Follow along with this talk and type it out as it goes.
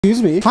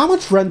Excuse me, how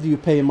much rent do you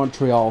pay in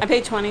Montreal? I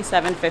pay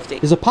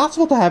 $27.50. Is it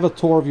possible to have a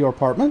tour of your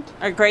apartment?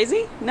 Are you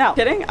crazy? No.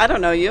 Kidding? I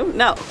don't know you.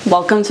 No.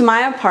 Welcome to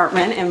my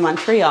apartment in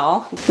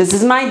Montreal. This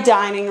is my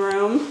dining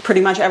room. Pretty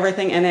much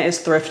everything in it is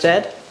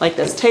thrifted. Like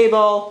this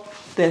table,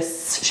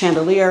 this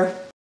chandelier.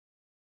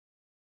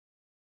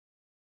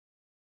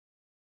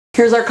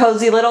 Here's our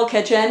cozy little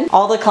kitchen.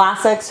 All the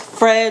classics,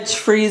 fridge,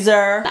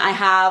 freezer. I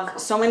have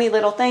so many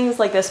little things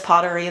like this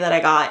pottery that I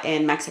got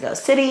in Mexico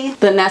City.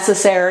 The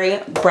necessary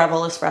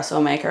Breville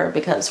espresso maker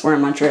because we're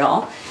in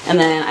Montreal. And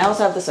then I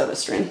also have the soda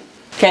stream.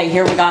 Okay,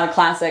 here we got a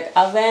classic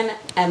oven.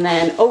 And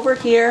then over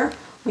here,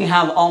 we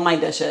have all my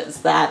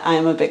dishes that I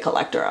am a big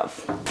collector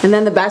of. And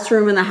then the best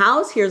room in the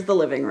house, here's the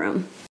living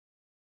room.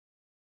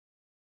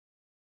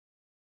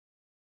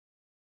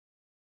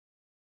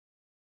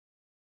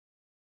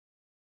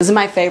 This is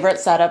my favorite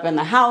setup in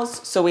the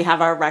house. So we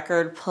have our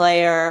record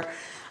player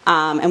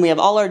and we have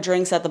all our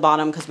drinks at the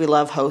bottom because we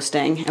love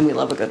hosting and we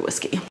love a good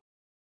whiskey.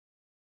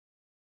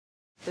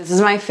 This is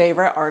my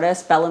favorite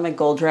artist, Bella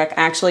McGoldrick.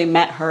 I actually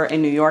met her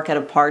in New York at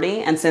a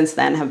party and since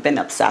then have been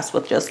obsessed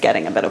with just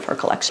getting a bit of her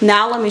collection.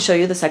 Now let me show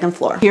you the second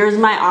floor. Here's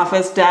my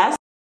office desk.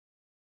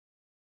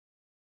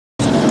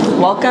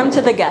 Welcome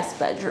to the guest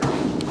bedroom.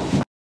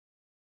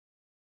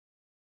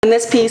 And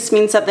this piece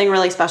means something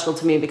really special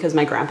to me because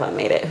my grandpa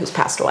made it, who's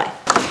passed away.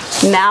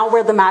 Now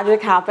where the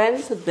magic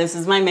happens, this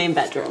is my main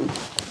bedroom.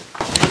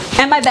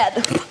 And my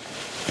bed.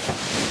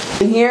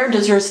 And here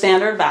is your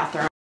standard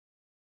bathroom.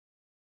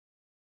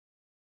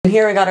 And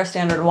here we got our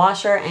standard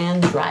washer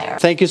and dryer.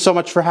 Thank you so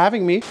much for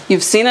having me.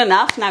 You've seen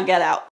enough, now get out.